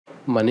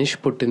మనిషి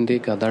పుట్టింది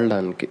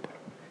కదలడానికి,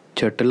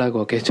 చెట్టులాగా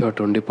ఒకే చోట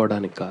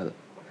ఉండిపోవడానికి కాదు.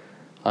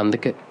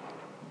 అందుకే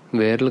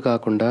వేర్లు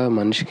కాకుండా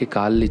మనిషికి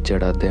కాళ్ళు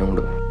ఇచ్చాడు ఆ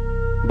దేవుడు.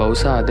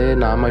 బహుశా అదే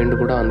నా మైండ్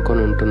కూడా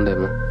అనుకొని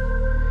ఉంటుందేమో.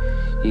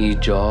 ఈ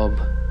జాబ్,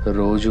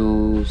 రోజు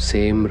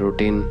సేమ్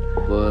రొటీన్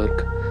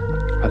వర్క్,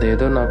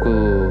 అదేదో నాకు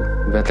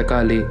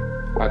వెతకాలి,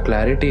 ఆ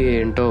క్లారిటీ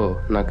ఏంటో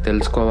నాకు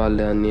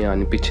తెలుసుకోవాలి అని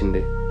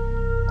అనిపించింది.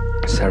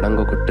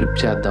 సడన్గా ఒక ట్రిప్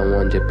చేద్దాము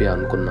అని చెప్పి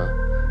అనుకున్నా,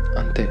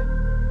 అంతే.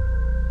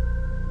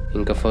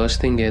 ఇంకా ఫస్ట్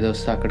థింగ్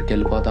ఏదొస్తే అక్కడికి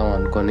వెళ్ళిపోతాం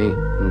అనుకొని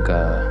ఇంకా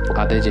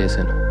అదే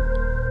చేశాను.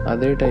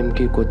 అదే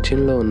టైంకి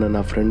కొచ్చిన్లో ఉన్న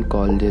నా ఫ్రెండ్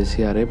కాల్ చేసి,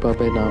 అరే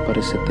బాబాయ్ నా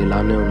పరిస్థితి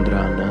ఇలానే ఉందిరా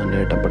అన్న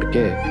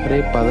అనేటప్పటికే, అరే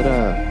పదరా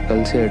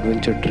కలిసి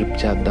అడ్వెంచర్ ట్రిప్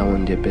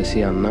చేద్దామని చెప్పేసి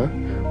అన్న.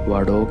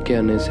 వాడు ఓకే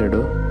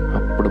అనేసాడు.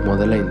 అప్పుడు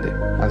మొదలైంది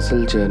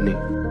అసలు journey.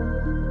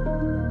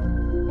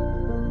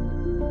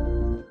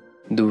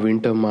 The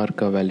winter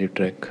markka valley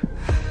trek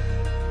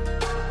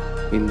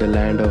in the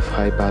land of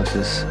high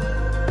passes,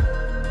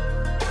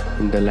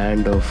 in the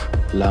land of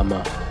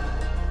Lama.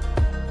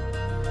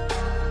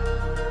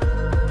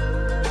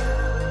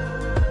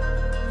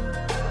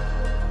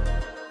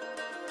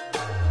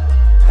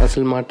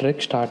 అసలు మా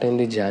ట్రెక్ స్టార్ట్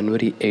అయింది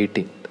January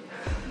 18th.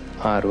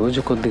 ఆ రోజు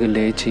కొద్దిగా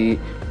లేచి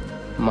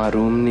మా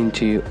రూమ్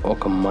నుంచి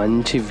ఒక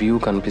మంచి వ్యూ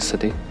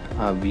కనిపిస్తుంది.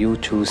 ఆ వ్యూ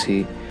చూసి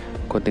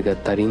కొద్దిగా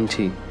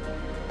తరించి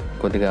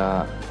కొద్దిగా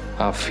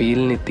ఆ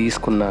ఫీల్ని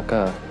తీసుకున్నాక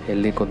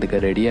వెళ్ళి కొద్దిగా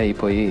రెడీ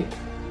అయిపోయి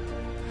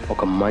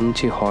ఒక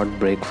మంచి హాట్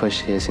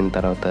బ్రేక్ఫాస్ట్ చేసిన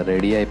తర్వాత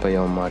రెడీ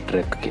అయిపోయాం మా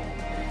ట్రెక్కి.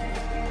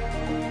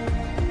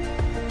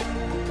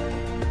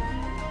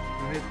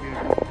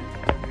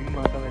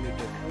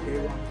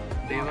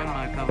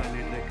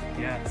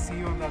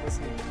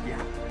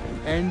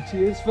 And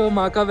cheers for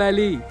Markha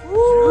Valley.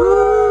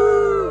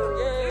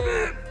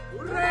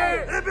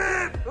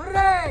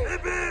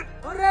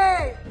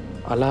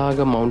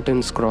 అలాగా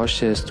మౌంటైన్స్ క్రాస్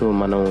చేస్తూ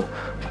మనం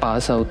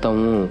పాస్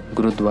అవుతాము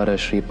గురుద్వారా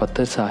శ్రీ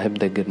పత్తర్ సాహెబ్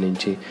దగ్గర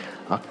నుంచి.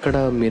 అక్కడ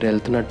మీరు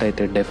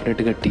వెళ్తున్నట్టయితే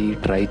డెఫినెట్గా టీ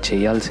ట్రై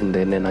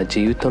చేయాల్సిందే. నేను నా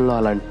జీవితంలో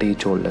అలాంటి టీ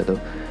చూడలేదు.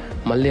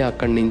 మళ్ళీ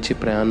అక్కడి నుంచి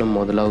ప్రయాణం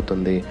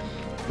మొదలవుతుంది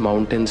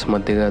మౌంటైన్స్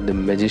మధ్యగా ది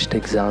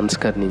మెజెస్టిక్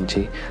జాన్స్కర్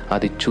నుంచి.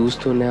 అది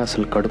చూస్తూనే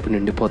అసలు కడుపు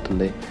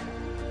నిండిపోతుంది.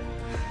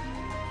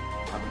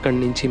 అక్కడి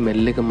నుంచి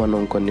మెల్లిగా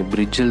మనం కొన్ని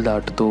బ్రిడ్జిలు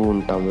దాటుతూ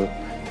ఉంటాము.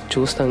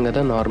 చూస్తాం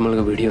కదా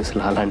నార్మల్గా వీడియోస్లో,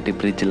 అలాంటి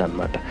బ్రిడ్జ్లు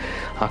అనమాట.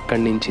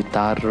 అక్కడి నుంచి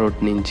తార్ రోడ్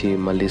నుంచి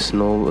మళ్ళీ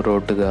స్నో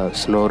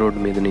రోడ్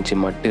మీద నుంచి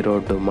మట్టి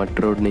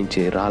రోడ్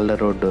నుంచి రాళ్ళ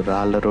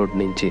రోడ్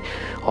నుంచి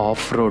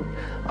ఆఫ్ రోడ్,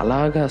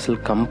 అలాగా అసలు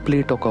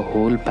కంప్లీట్ ఒక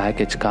హోల్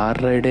ప్యాకేజ్.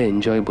 Car రైడే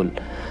enjoyable.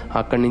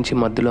 అక్కడి నుంచి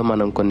మధ్యలో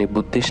మనం కొన్ని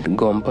బుద్ధిస్ట్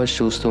గొంపస్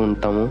చూస్తూ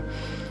ఉంటాము.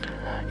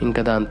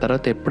 ఇంకా దాని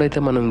తర్వాత ఎప్పుడైతే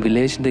మనం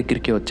విలేజ్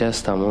దగ్గరికి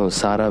వచ్చేస్తామో,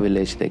 సారా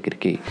విలేజ్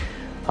దగ్గరికి,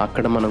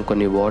 అక్కడ మనం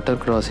కొన్ని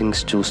వాటర్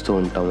క్రాసింగ్స్ చూస్తూ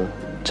ఉంటాము.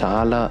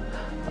 చాలా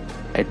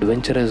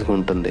అడ్వెంచరస్గా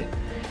ఉంటుంది.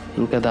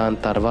 ఇంకా దాని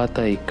తర్వాత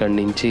ఇక్కడి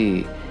నుంచి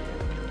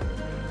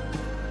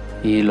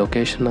ఈ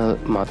లొకేషన్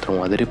మాత్రం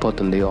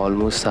అదిరిపోతుంది.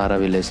 ఆల్మోస్ట్ సారా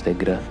విలేజ్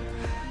దగ్గర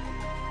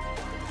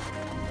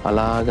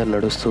అలాగా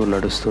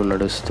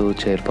నడుస్తూ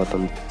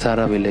చేరిపోతాం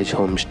సారా village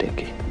home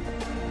స్టేకి.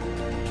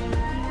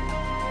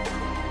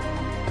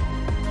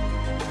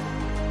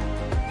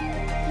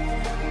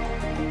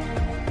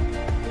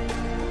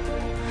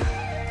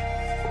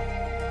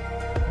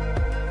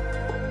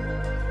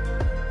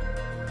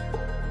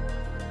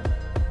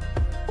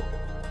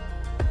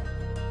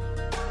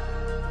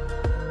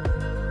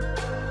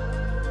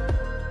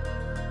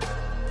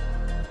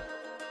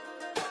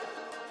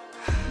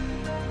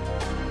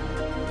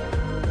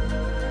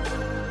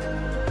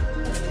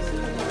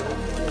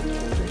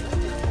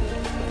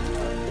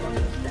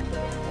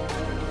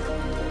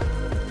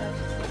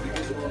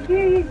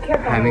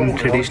 Having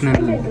traditional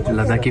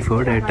Ladakhi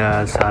food at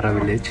Sara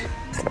village.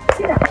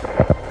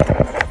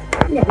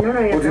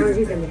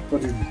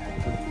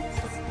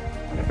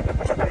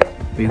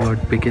 We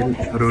got pickle,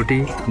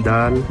 roti,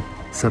 dal,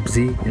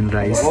 sabzi and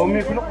rice.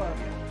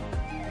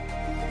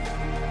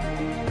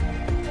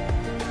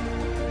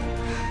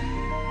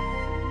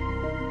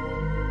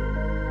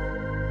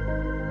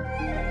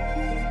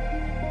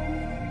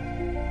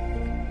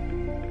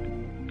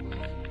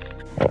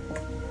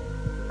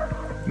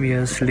 We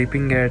are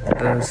sleeping at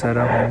the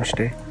Sara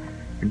homestay,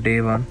 day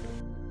 1.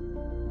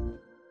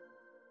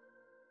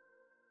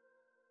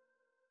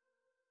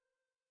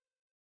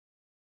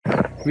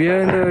 We are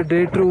in the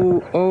day 2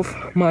 of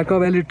Markha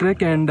Valley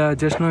Trek, and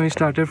just now we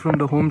started from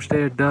the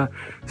homestay at the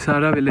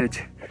Sara village.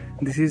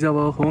 This is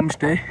our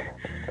homestay,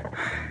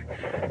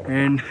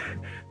 and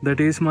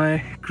that is my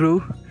crew.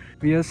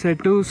 We are set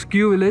to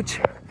Skui village,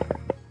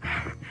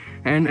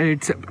 and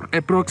it's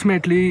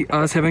approximately a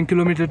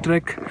 7-kilometer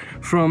trek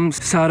from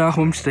Sara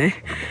homestay.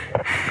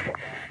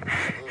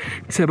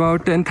 It's about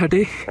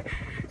 10:30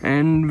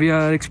 and we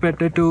are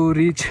expected to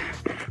reach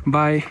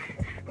by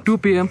 2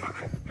 p.m.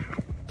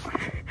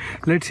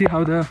 Let's see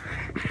how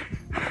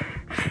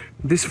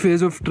this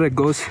phase of trek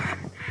goes.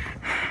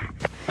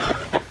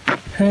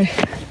 Hey,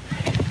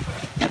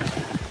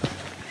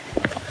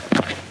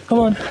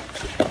 come on.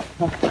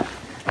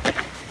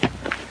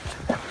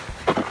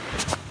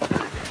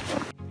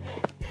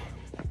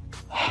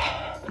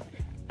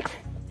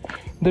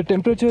 The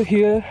temperature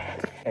here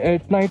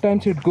at night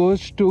times it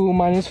goes to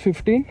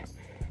 -15,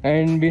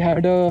 and we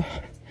had a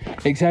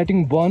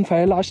exciting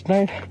bonfire last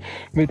night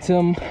with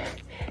some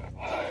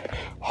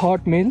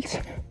hot meals.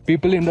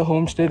 People in the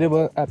homestay, they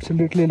were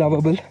absolutely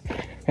lovable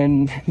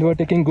and they were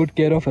taking good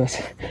care of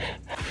us.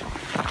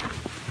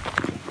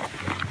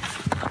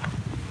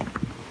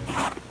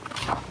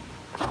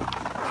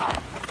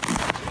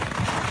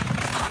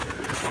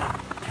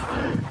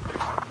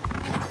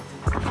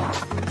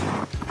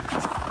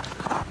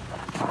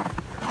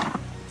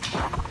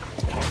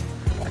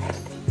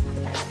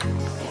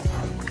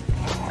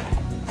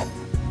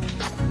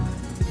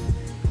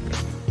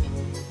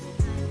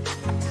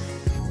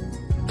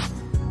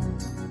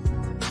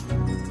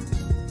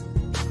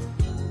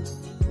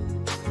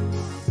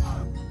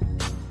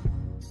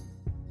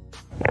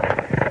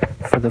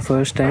 For the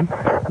first time,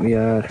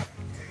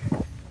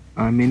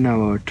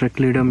 our trek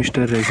leader,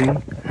 Mr. Rezing,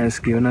 has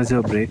given us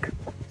a break,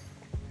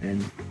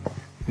 and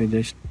we're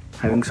just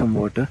having some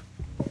water,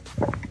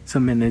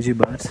 some energy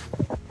bars,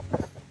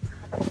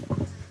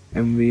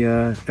 and we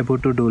are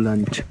about to do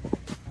lunch.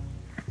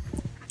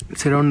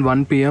 It's around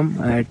 1 p.m.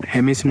 at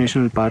Hemis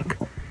National Park.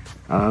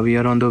 We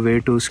are on the way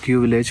to Skui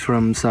village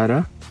from Sara.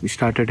 We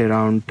started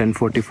around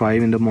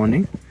 10:45 in the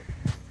morning,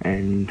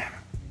 and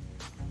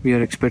we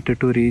are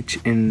expected to reach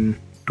in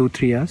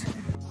 2-3 hours.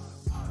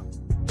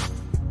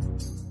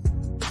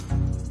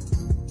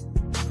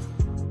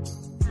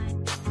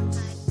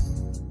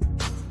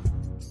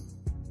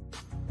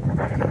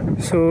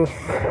 So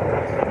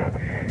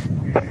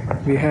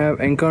we have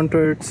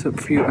encountered a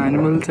few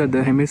animals at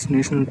the Hemis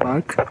National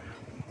Park.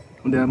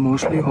 They are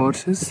mostly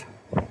horses,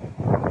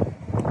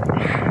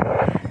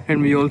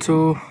 and we also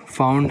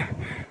found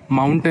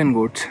mountain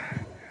goats.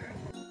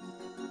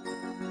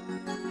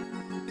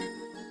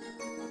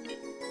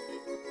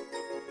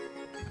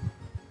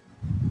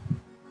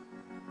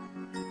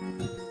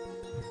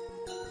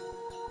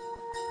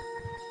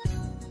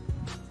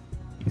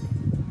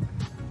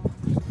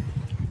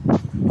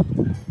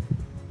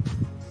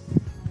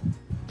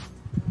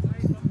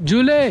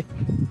 Jule!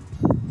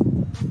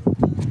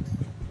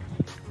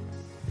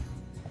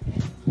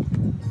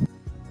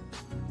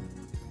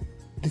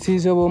 This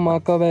is our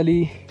Markha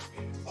Valley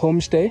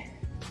homestay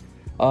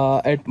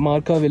at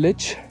Markha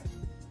village.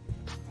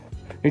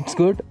 It's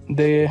good.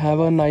 They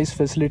have a nice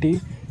facility,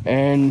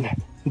 and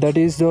that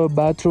is the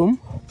bathroom.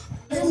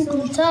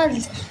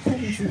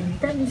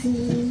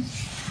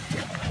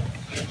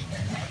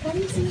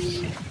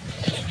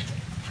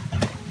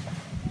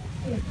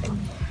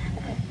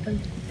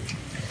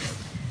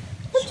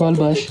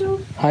 Swalbash,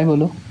 hi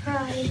bolo.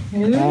 Hi.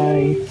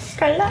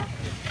 Hi.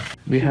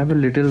 We have a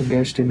little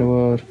guest in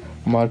our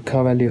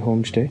Markha Valley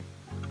homestay.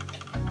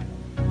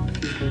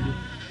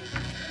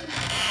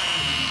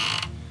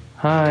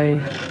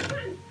 Hi.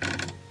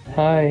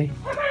 Hi.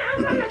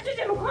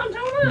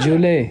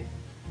 Jule.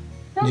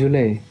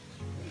 Jule.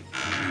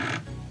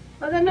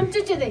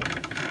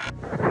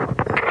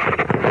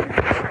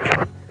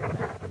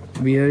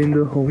 We are in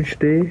the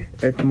homestay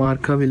at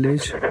Markha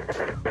village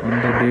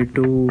on the day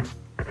 2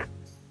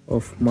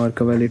 of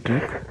Markha Valley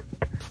Trek,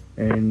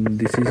 and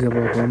this is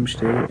our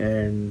homestay,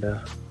 and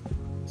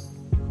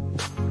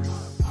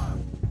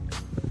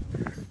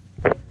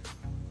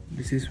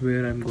this is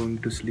where I'm going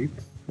to sleep,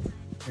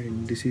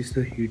 and this is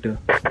the heater.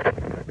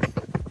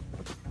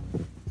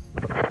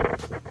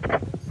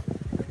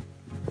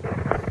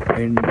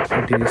 And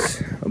it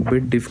is a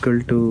bit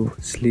difficult to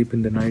sleep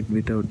in the night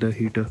without the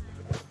heater,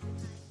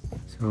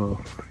 so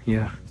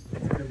yeah.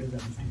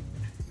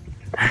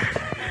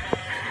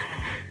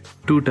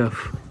 Too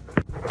tough.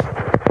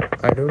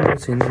 I don't know,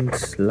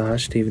 since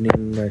last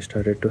evening I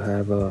started to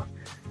have a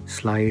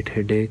slight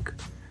headache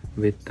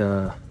with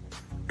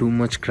too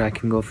much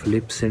cracking of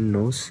lips and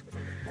nose,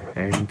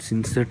 and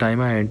since the time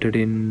I arrived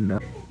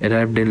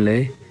in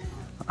Leh,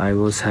 I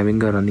was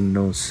having a running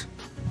nose.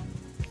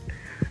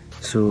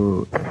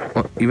 So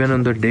even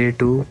on the day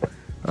 2,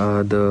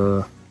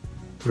 the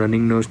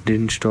running nose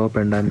didn't stop,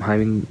 and I'm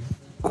having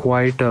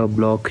quite a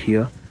block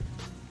here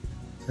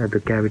at the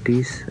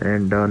cavities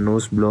and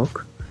nose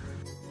block.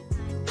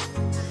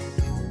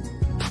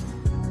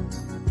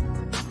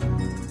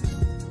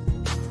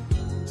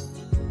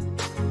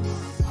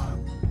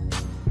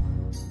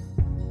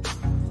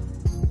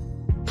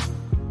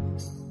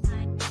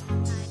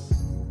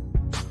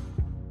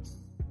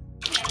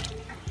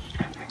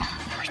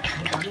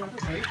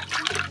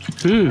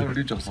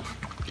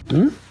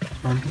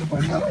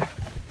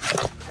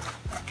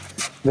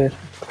 Where?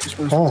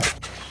 Oh.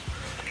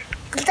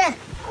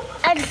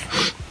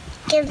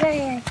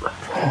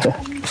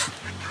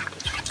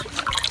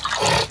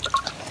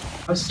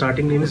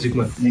 Starting name is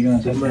Zigma.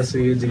 Zigma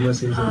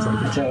says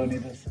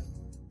something.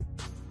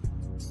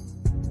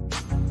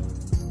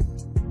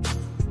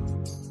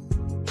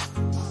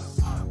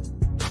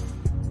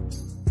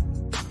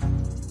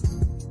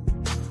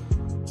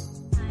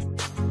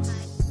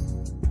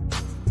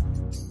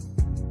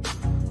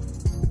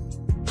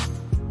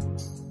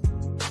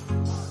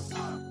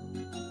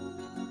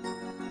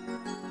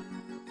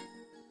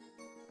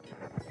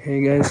 Hey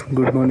guys,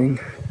 good morning.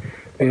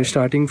 We are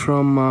starting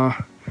from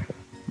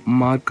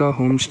Markha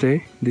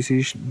homestay. This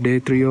is day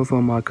 3 of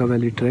our Markha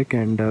Valley Trek,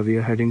 and we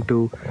are heading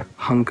to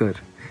Hankar.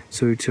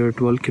 So it's a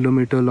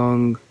 12-kilometer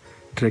long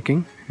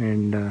trekking,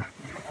 and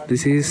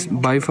this is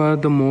by far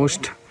the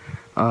most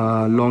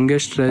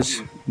longest stretch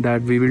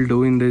that we will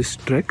do in this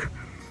trek.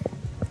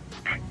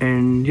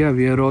 And yeah,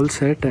 we are all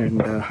set,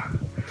 and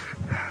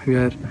we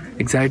are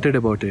excited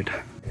about it.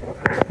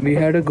 We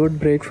had a good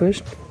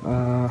breakfast,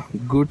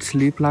 good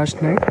sleep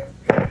last night,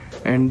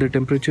 and the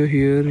temperature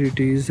here, it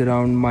is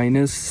around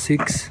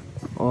 -6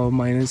 or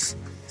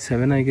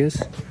 -7, I guess.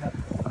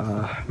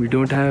 We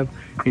don't have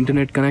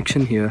internet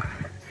connection here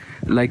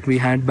like we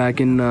had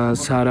back in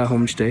Sara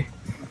homestay.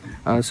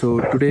 So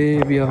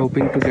today we are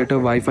hoping to get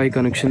a Wi-Fi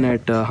connection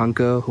at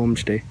Hankar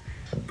homestay,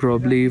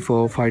 probably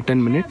for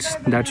 5-10 minutes.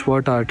 That's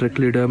what our trek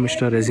leader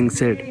Mr. Rezing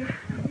said.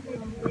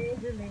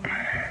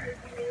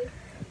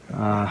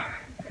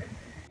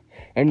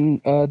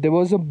 And there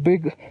was a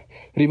big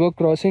river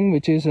crossing,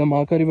 which is a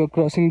Markha river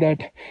crossing, that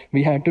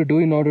we had to do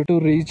in order to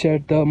reach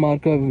at the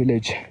Markha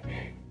village.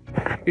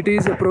 It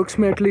is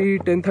approximately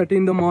 10:30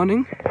 in the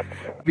morning.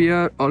 We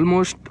are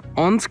almost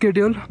on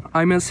schedule,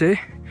 I must say,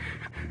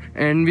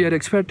 and we are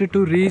expected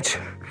to reach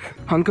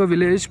Hankar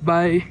village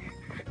by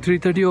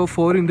 3:30 or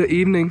 4 in the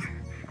evening,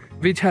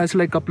 which has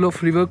like a couple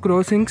of river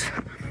crossings,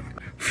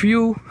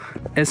 few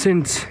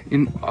ascents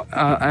in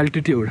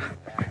altitude.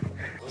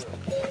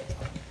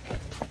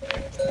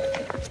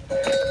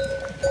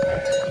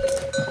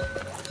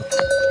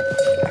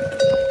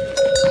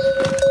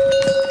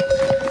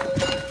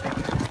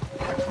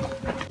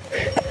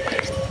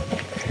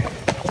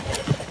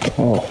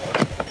 Oh.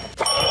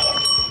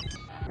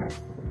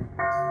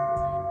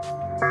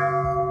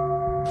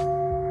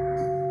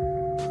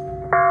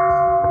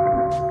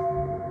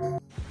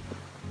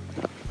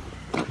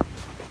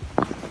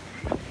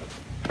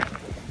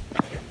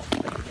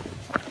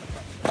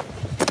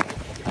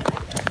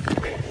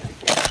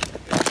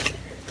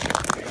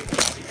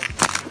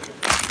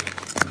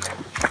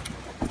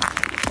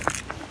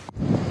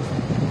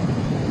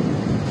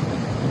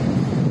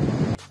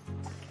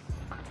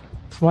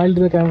 Smile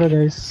to the camera,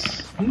 guys.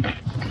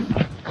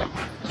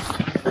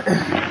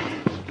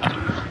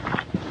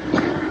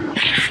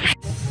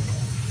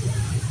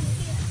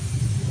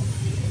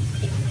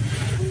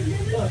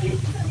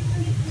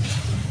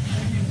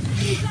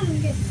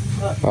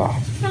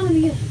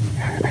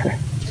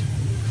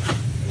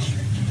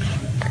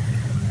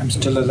 I'm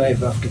still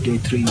alive after day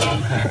 3.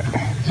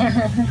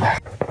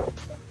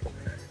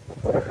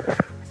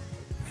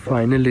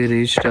 Finally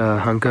reached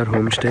Hankar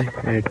homestay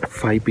at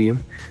 5 p.m.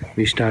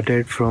 We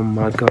started from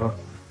Markha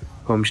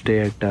homestay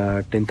at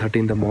 10:30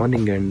 in the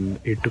morning, and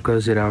it took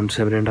us around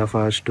 7.5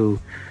 hours to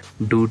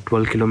do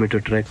 12-kilometer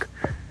trek.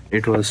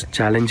 It was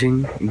challenging,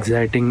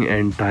 exciting,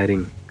 and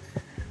tiring,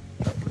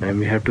 and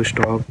we had to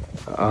stop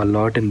a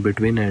lot in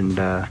between,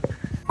 and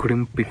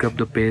couldn't pick up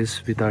the pace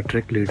with our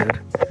trek leader,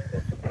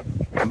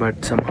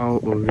 but somehow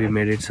we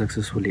made it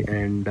successfully.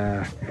 And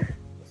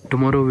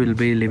tomorrow we'll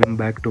be leaving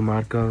back to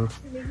Markha,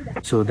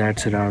 so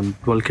that's around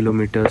 12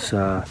 kilometers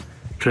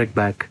trek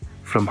back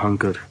from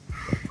Hankar.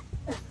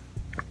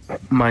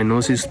 My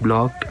nose is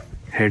blocked,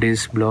 head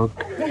is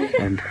blocked,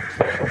 and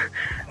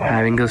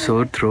having a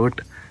sore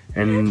throat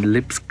and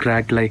lips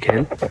cracked like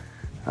hell.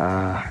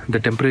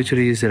 The temperature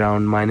is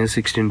around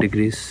 -16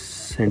 degrees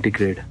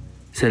centigrade,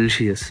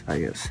 Celsius, I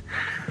guess.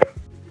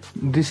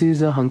 This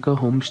is a Hankar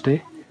homestay.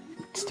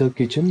 It's the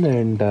kitchen,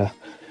 and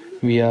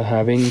we are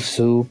having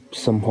soup,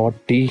 some hot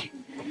tea,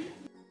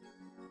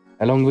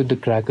 along with the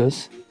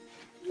crackers.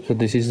 So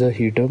this is the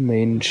heater,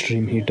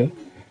 mainstream heater.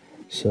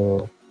 So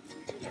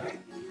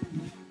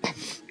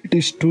it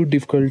is too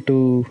difficult to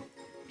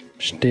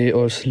stay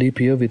or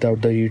sleep here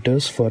without the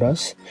heaters for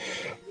us.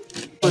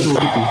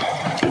 OTP.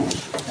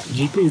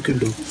 GPay you can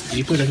do.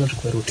 GPay doesn't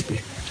require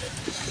OTP.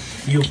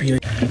 UPI.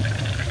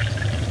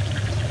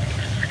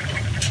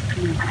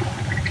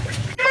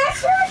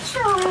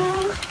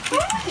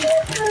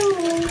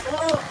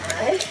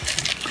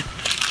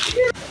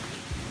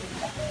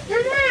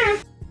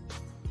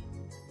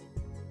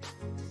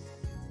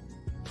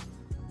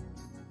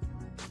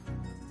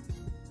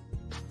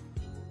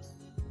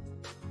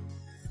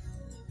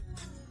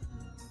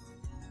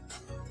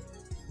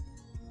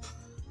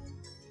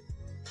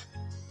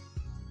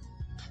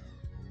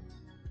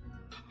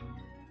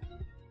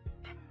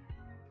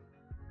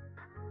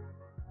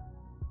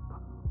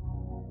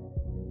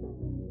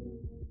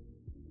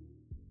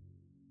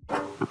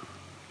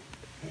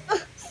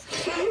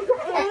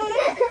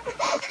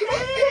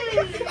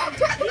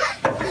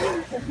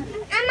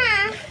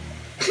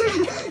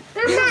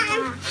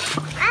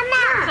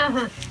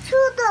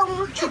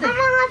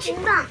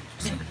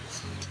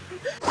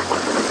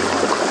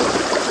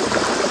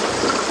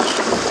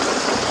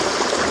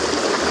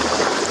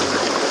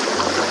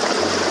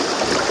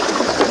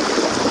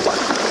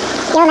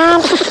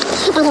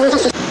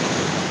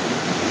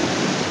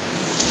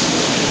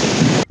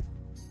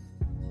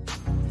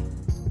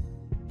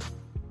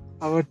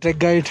 Our trek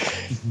guide.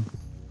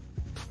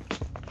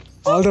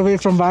 all the way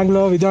from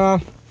Bangalore.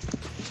 Vidya,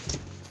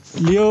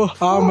 Leo,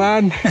 our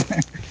man.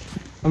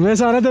 And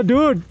there's another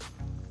dude.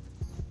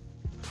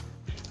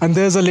 And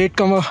there's a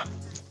latecomer,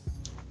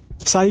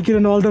 Sai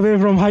Kiran, all the way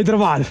from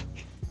Hyderabad.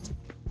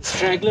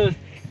 Straggler.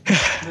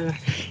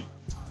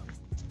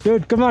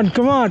 Dude, come on,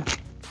 come on.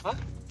 Huh?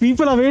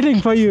 People are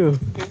waiting for you.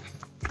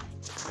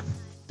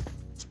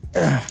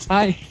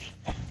 Hi.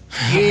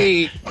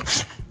 Yay.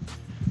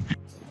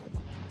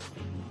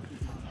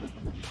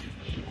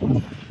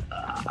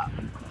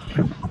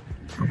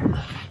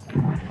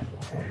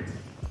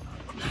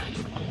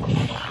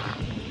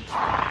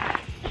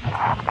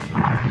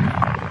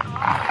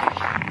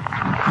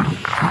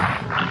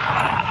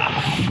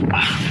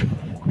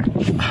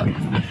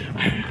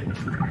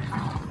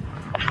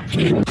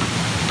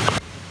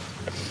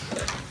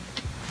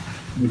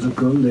 There's a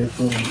girl there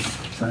for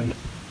Sai.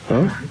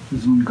 Huh?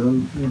 There's one girl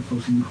there for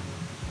you.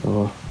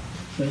 Oh,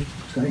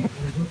 Sai.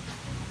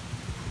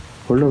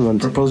 hold on one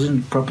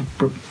second.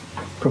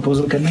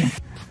 Proposal can I?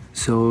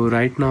 So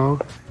right now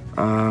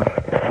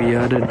we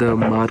are at the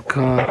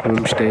Markha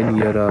homestay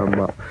near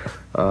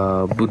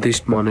a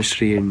Buddhist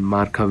monastery in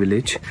Markha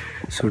village.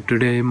 So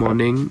today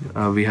morning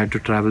we had to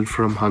travel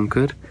from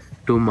Hankar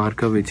to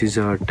Markha, which is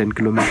a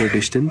 10-kilometer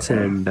distance,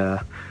 and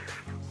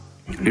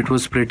it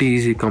was pretty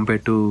easy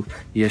compared to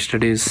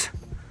yesterday's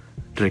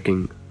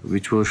trekking,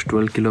 which was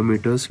 12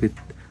 kilometers with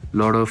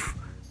lot of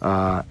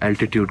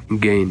altitude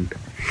gain.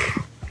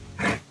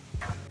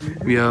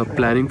 We are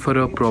planning for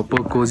a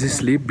proper cozy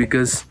sleep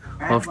because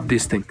of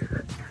this thing.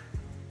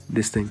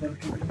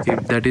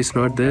 If that is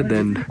not there,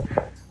 then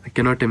I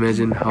cannot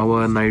imagine how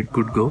a night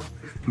could go,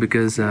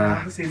 because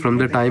from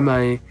the time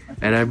I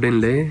arrived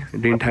in Leh, I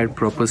didn't have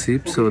proper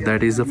sleep. So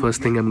that is the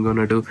first thing I'm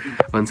gonna do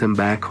once I'm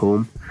back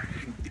home.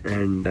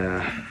 And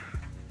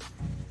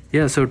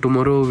yeah, so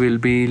tomorrow we'll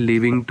be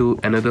leaving to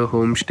another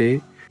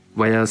homestay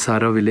via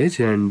Sara village,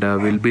 and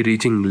we'll be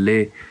reaching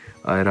Leh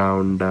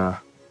around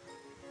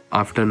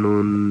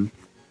afternoon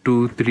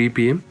 2-3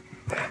 p.m.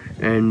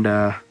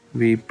 and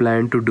we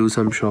plan to do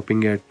some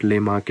shopping at Leh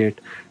market,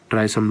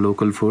 try some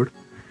local food,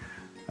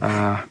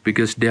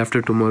 because day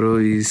after tomorrow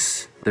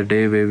is the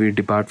day where we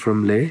depart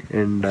from Leh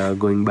and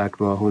going back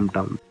to our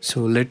hometown.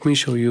 So let me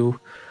show you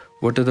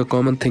what are the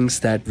common things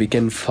that we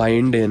can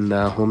find in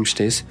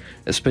homestays,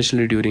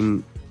 especially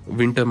during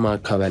Winter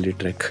Markha Valley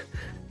Trek.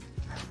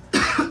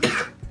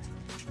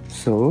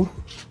 So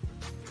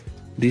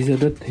these are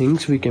the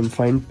things we can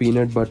find: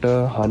 peanut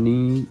butter,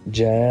 honey,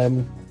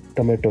 jam,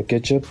 tomato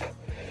ketchup.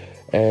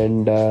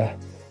 And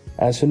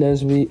as soon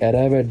as we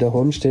arrive at the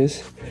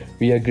homestays,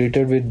 we are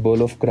greeted with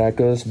bowl of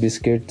crackers,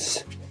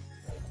 biscuits,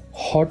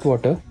 hot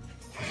water,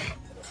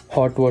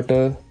 hot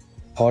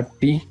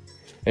tea,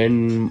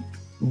 and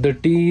the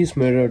tea is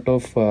made out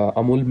of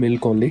Amul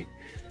milk only.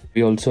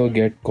 We also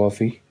get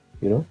coffee,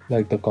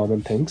 like the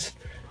common things.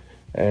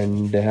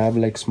 And they have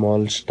like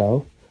small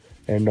stove,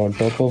 and on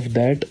top of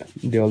that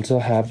they also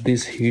have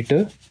this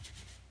heater.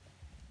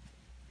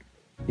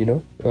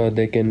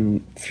 They can,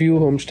 few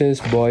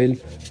homestays boil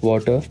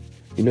water,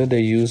 they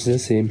use the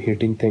same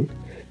heating thing.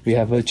 We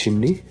have a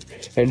chimney,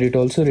 and it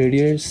also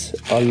radiates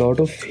a lot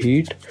of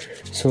heat,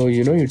 so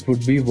it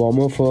would be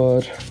warmer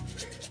for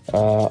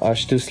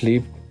us to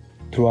sleep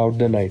throughout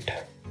the night.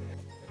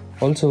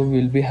 Also,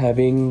 we'll be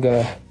having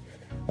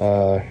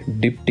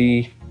dip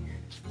tea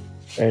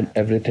and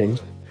everything.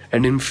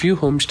 And in few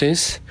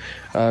homestays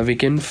we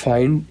can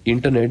find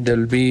internet. There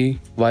will be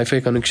Wi-Fi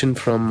connection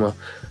from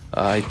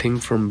I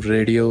think from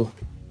radio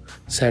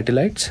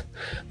satellites,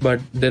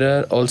 but there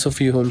are also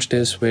few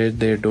homestays where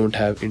they don't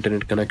have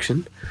internet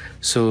connection.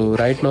 So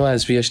right now,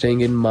 as we are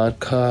staying in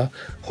Markha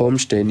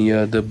homestay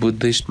near the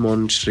Buddhist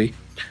monastery,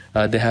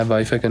 they have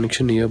Wi-Fi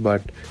connection here,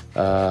 but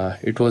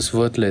it was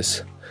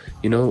worthless.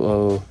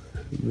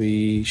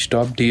 We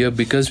stopped here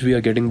because we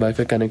are getting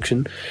Wi-Fi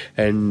connection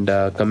and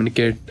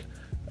communicate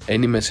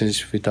any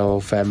message with our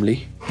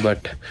family,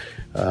 but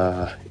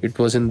it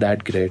wasn't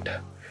that great.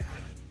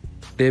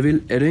 They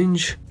will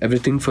arrange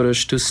everything for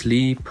us to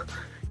sleep,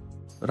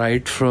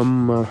 right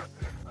from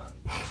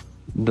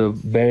the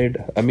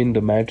bed,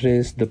 the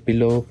mattress, the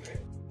pillow,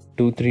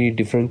 2-3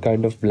 different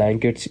kind of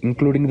blankets,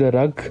 including the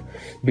rug,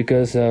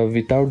 because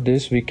without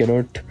this we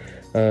cannot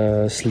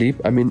sleep.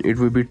 It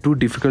will be too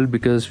difficult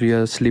because we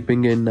are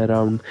sleeping in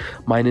around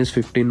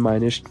 -15,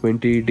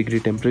 -20 degree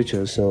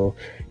temperature. So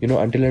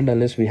until and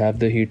unless we have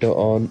the heater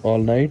on all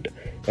night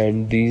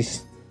and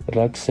these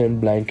rugs and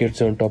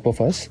blankets on top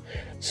of us,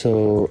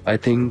 so I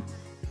think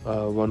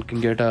one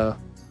can get a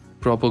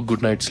proper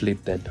good night's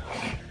sleep then.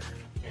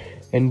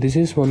 And this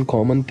is one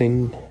common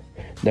thing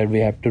that we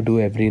have to do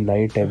every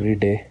night, every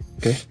day.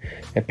 Okay,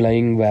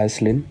 applying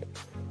Vaseline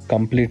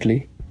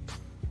completely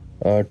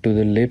to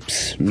the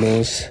lips,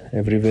 nose,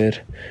 everywhere,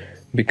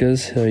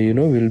 because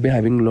we'll be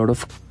having a lot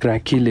of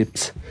cracky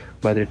lips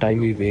by the time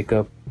we wake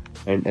up,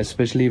 and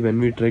especially when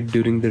we trek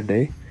during the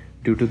day,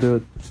 due to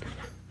the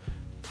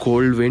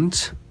cold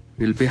winds,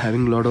 we'll be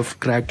having a lot of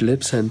cracked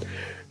lips, and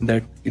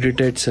that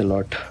irritates a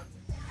lot.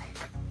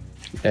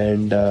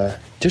 And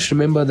just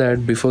remember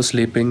that before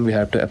sleeping we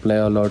have to apply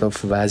a lot of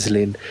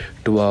Vaseline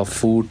to our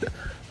foot,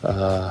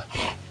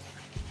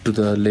 to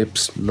the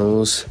lips,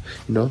 nose.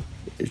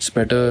 It's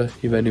better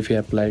even if we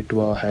apply it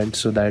to our hands,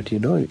 so that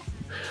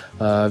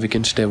we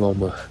can stay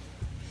warmer.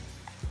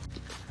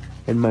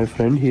 And my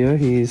friend here,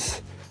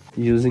 he's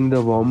using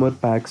the warmer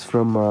packs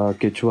from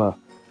Quechua.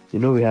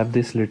 We have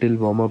these little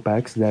warmer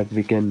packs that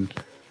we can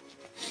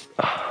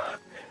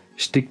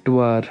stick to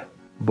our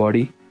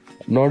body,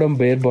 not on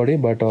bare body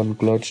but on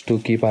clothes, to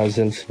keep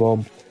ourselves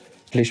warm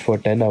at least for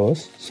 10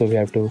 hours. So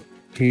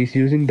he's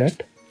using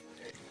that.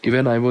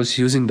 Even I was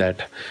using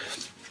that,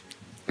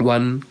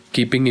 one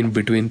keeping in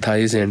between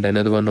thighs and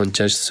another one on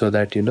chest, so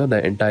that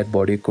the entire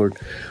body could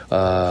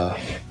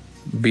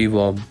be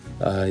warm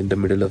in the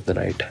middle of the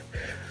night.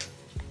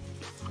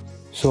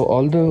 So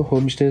all the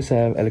homestays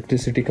have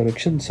electricity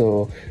connection,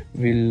 so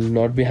we'll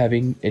not be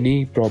having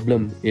any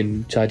problem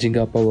in charging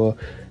up our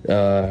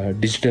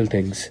digital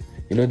things.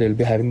 They'll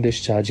be having this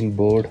charging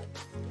board.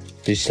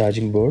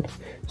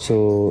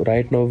 So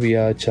right now we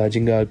are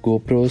charging our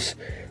GoPros,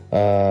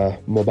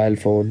 mobile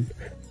phone,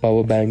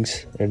 power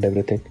banks and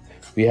everything.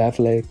 We have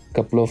like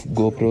couple of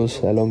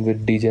GoPros along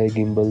with DJI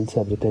gimbals,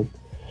 everything.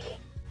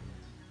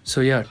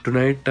 So yeah,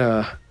 tonight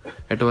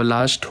at our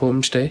last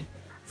homestay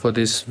for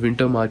this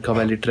Winter Markha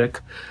Valley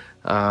Trek,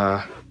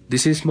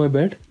 this is my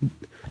bed.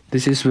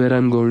 This is where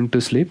I'm going to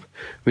sleep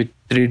with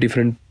 3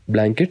 different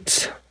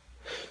blankets.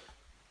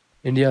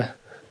 And yeah,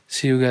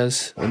 see you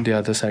guys on the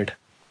other side.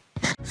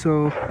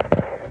 So,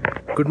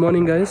 good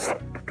morning guys.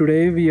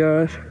 Today we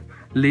are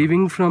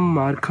leaving from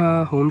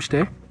Markha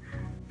homestay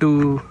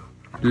to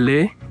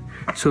Leh.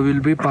 So we'll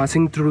be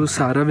passing through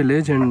Sara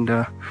village, and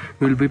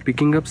we'll be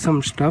picking up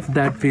some stuff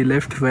that we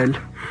left while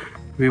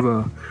we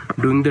were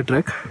doing the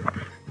trek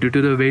due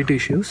to the weight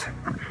issues.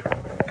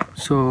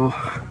 So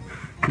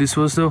this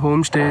was the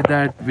homestay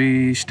that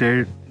we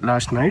stayed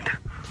last night.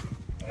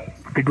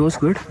 It was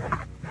good.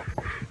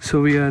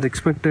 So we are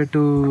expected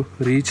to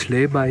reach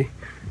Leh by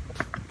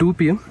 2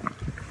 p.m.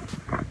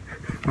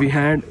 We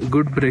had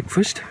good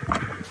breakfast: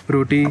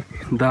 roti,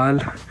 dal,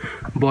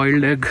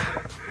 boiled egg,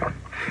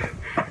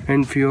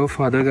 and few of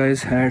other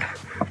guys had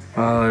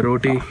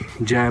roti,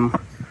 jam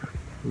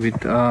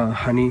with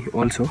honey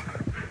also.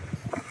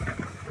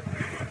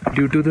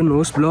 Due to the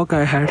nose block,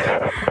 I had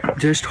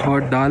just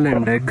hot dal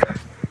and egg.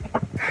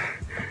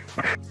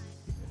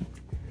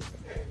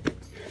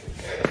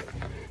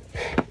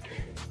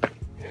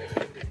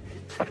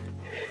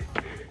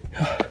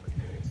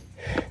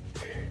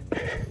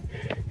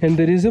 And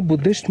there is a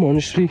Buddhist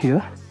monastery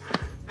here,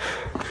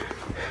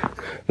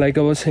 like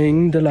I was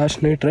saying the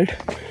last night, right?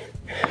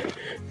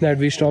 That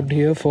we stopped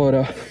here for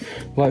a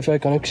Wi-Fi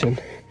connection,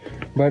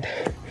 but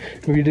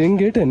we didn't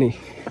get any.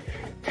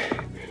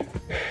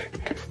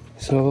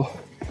 So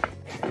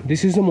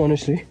this is the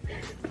monastery.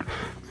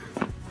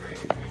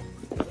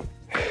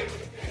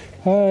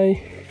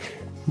 Hi,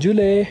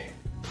 Jule.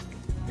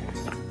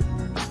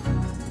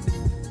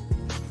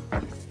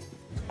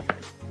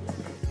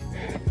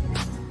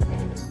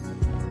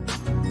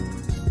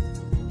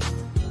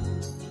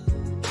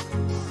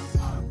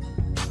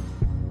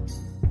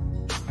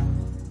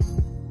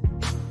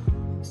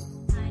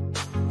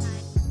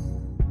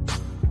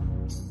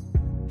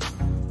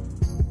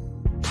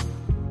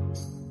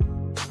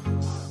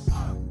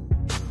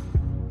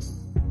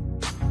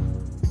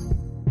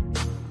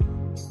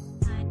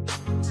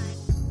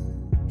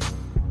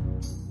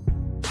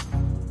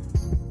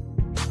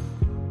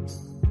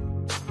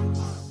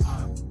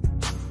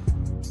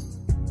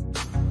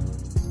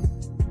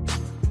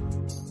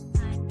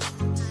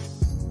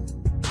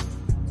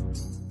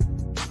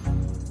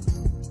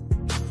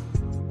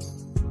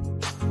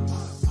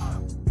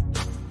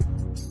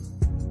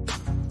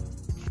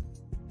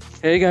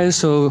 Hey guys,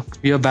 so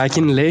we are back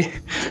in Leh.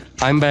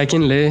 I'm back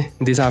in Leh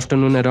this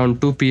afternoon around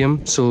 2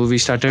 p.m. So we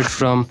started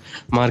from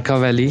Markha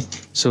Valley.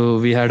 So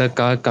we had a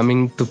car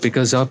coming to pick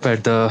us up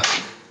at the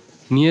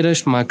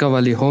nearest Markha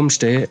Valley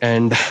homestay,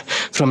 and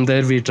from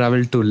there we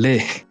traveled to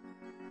Leh.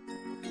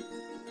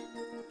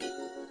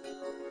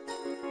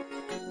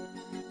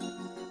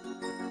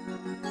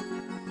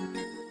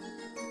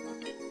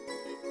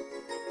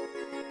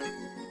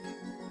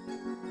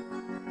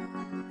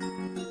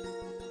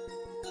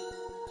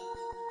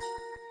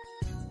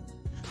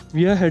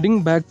 We are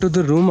heading back to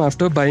the room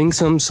after buying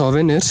some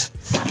souvenirs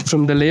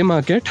from the Leh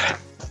market.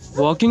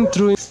 Walking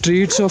through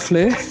streets of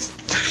Leh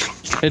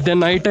at the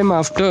night time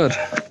after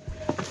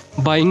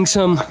buying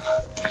some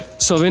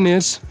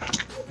souvenirs.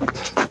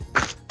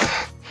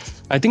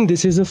 I think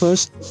this is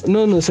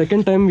the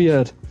second time we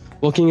are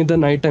walking at the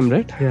night time,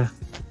 right? Yeah.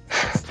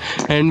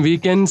 And we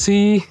can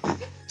see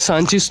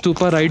Sanchi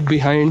Stupa right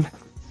behind.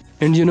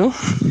 And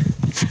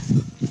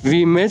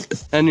we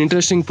met an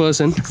interesting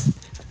person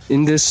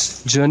in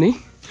this journey.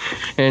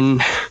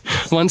 And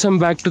once I'm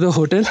back to the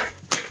hotel,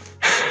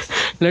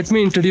 let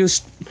me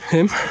introduce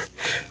him.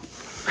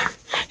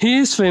 He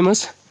is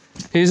famous.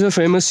 He's a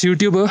famous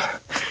YouTuber.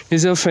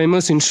 He's a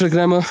famous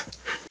Instagrammer.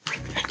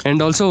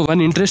 And also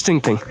one interesting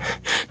thing,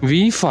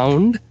 we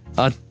found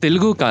a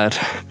Telugu car,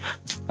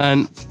 and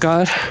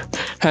car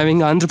having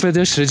Andhra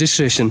Pradesh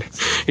registration.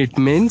 It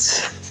means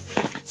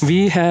we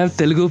have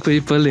Telugu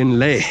people in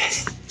Leh.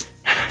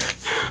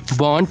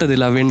 బాగుంటుంది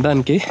ఇలా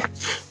వినడానికి.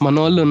 మన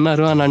వాళ్ళు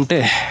ఉన్నారు అని అంటే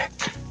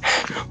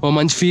ఓ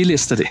మంచి feel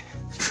ఇస్తుంది.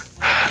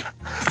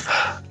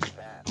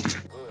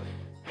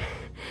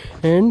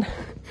 And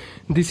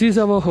this is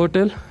our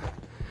hotel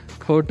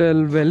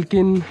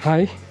Welkin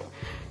High.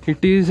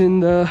 It is in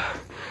the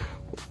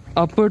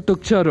upper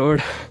Tukcha road.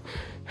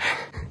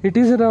 It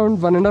is around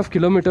 1.5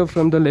 kilometers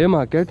from the Leh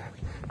market.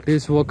 It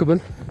is walkable,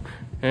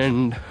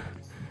 and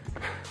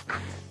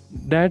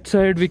that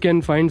side we can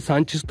find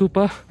Sanchi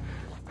Stupa.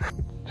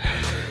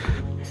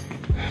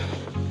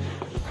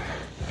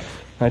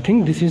 I think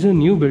this is a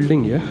new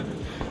building here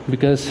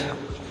because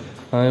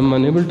I am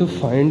unable to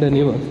find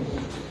anyone,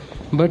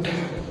 but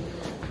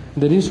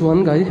there is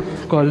one guy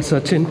called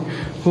Sachin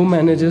who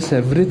manages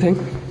everything.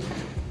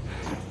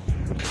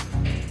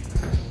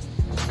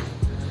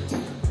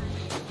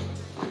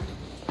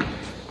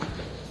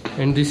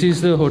 And this is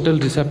the hotel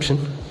reception.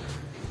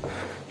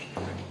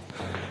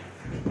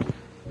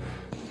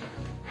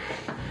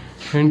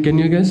 And can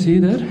you guys see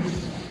there?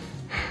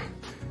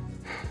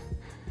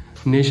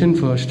 Nation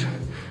First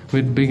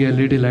with big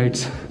LED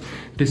lights.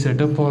 It is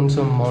set up on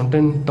some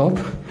mountain top,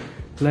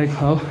 like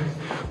how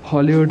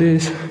Hollywood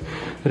is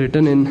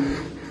written in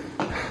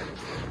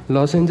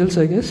Los Angeles,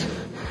 I guess,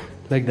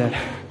 like that.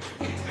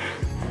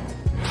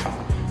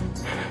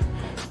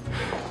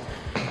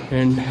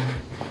 And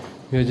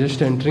we are just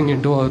entering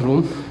into our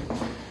room.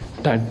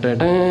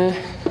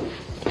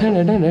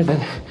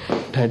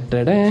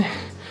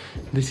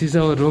 This is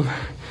our room.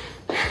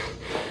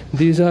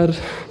 These are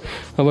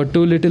our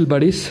two little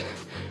buddies.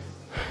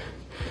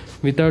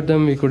 Without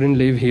them we couldn't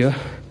live here.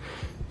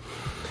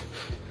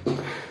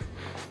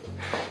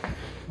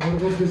 What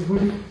about this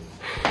buddy?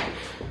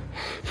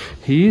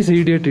 He is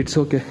idiot, it's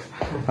okay.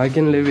 I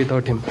can live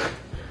without him.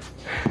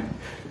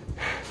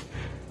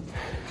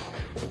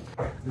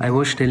 I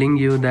was telling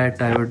you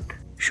that I would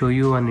show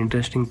you an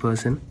interesting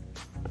person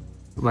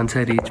once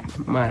I reach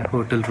my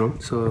hotel room.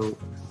 So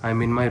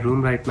I'm in my room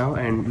right now,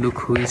 and look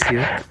who is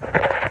here.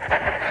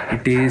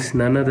 It is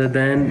none other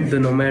than the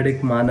nomadic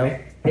Manav.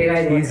 Hey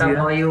guys, what's up?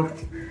 How are you?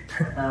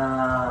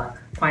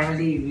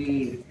 Finally we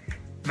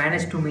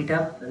managed to meet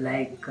up.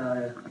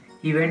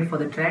 He went for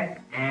the trek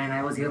and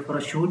I was here for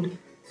a shoot.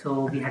 So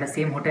we had the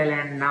same hotel,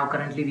 and now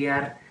currently we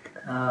are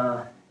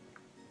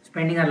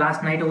spending our last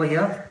night over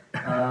here.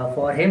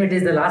 For him it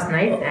is the last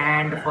night,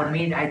 and for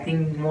me I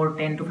think more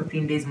 10 to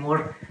 15 days more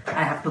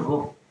I have to go.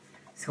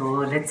 So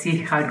let's see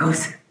how it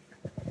goes.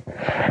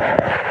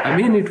 I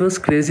mean, it was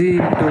crazy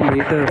to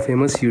meet a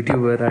famous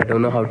YouTuber. I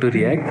don't know how to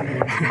react.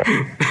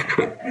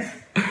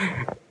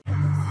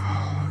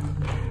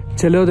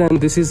 Chalo then,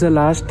 this is the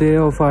last day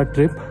of our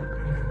trip.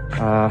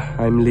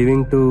 I'm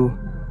leaving to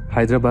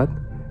Hyderabad,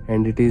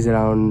 and it is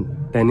around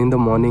 10 in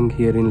the morning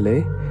here in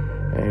Leh,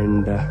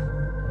 and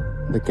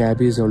the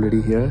cab is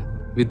already here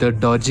with the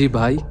dodgy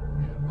bhai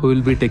who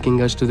will be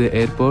taking us to the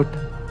airport.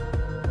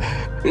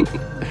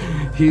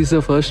 He is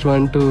the first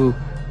one to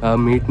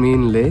meet me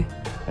in Leh.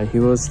 He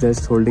was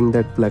just holding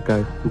that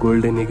placard,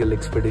 Golden Eagle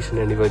Expedition,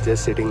 and he was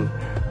just sitting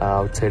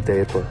outside the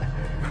airport.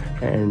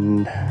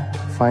 And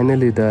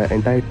finally the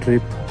entire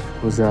trip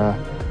was a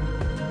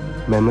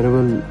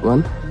memorable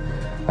one.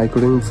 I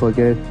couldn't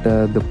forget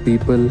the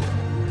people,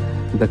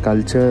 the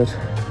culture,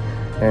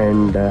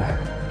 and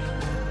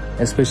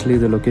especially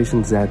the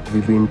locations that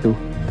we've been to,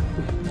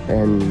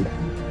 and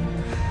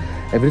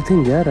everything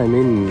there. I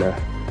mean,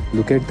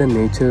 look at the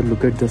nature,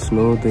 look at the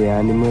snow, the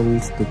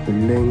animals, the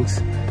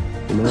buildings.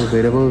 You know,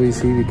 wherever we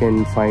see, we can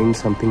find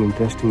something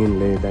interesting in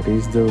Leh. That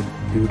is the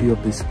beauty of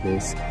this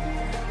place.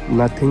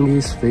 Nothing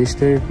is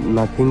wasted,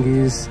 nothing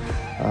is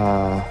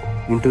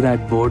into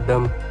that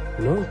boredom,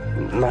 you know,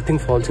 nothing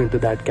falls into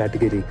that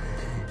category.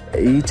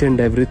 Each and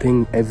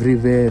everything,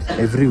 everywhere,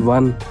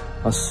 everyone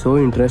are so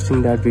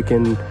interesting that we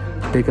can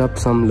take up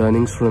some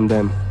learnings from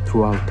them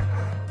throughout.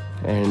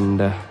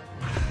 And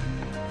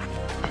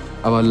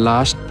our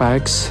last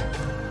packs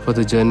for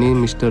the journey,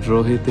 Mr.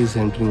 Rohit is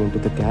entering into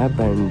the cab,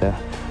 and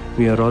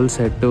we are all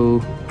set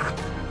to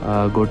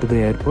go to the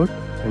airport,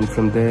 and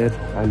from there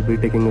I'll be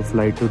taking a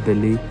flight to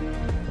Delhi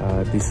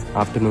this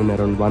afternoon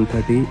around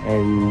 1:30,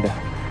 and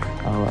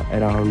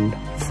around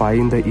 5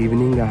 in the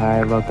evening I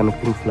have a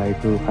connecting flight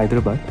to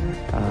Hyderabad.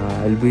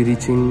 I'll be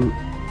reaching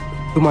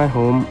to my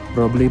home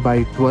probably by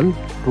 12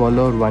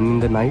 or 1 in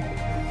the night.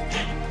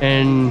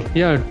 And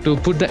yeah, to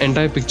put the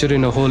entire picture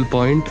in a whole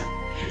point,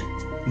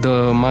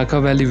 the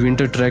Markha Valley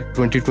Winter Trek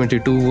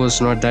 2022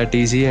 was not that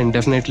easy, and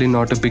definitely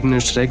not a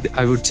beginner's trek,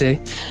 I would say.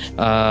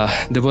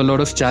 There were a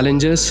lot of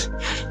challenges,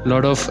 a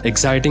lot of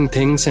exciting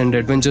things and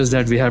adventures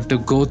that we have to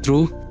go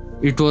through.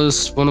 It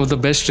was one of the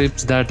best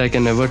trips that I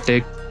can ever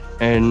take,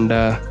 and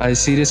I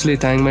seriously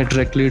thank my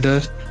trek leader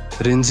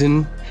Rinzin,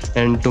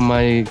 and to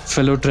my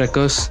fellow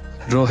trekkers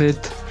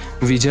Rohit,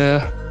 Vijay,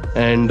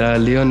 and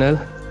Lionel.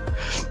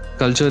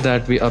 Culture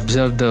that we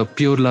observed, the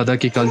pure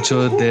Ladakhi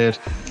culture, their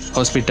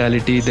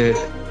hospitality, their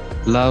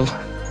love,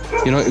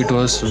 you know, it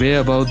was way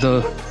above the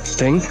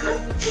thing.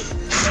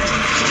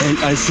 And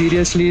I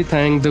seriously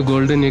thank the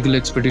Golden Eagle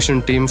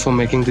Expedition team for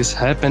making this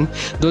happen.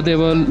 Though there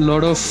were a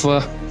lot of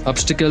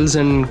obstacles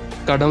and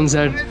cutdowns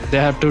that they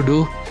have to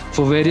do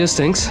for various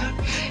things,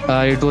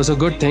 it was a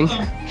good thing.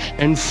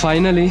 And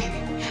finally,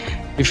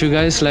 if you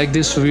guys like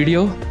this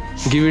video,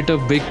 give it a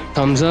big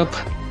thumbs up,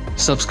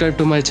 subscribe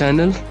to my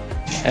channel,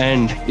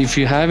 and if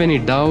you have any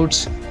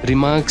doubts,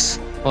 remarks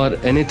or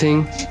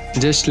anything,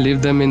 just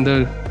leave them in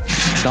the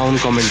down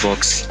comment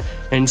box.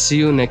 And see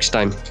you next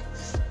time.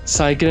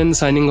 Sai Kiran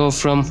signing off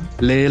from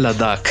Leh,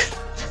 Ladakh.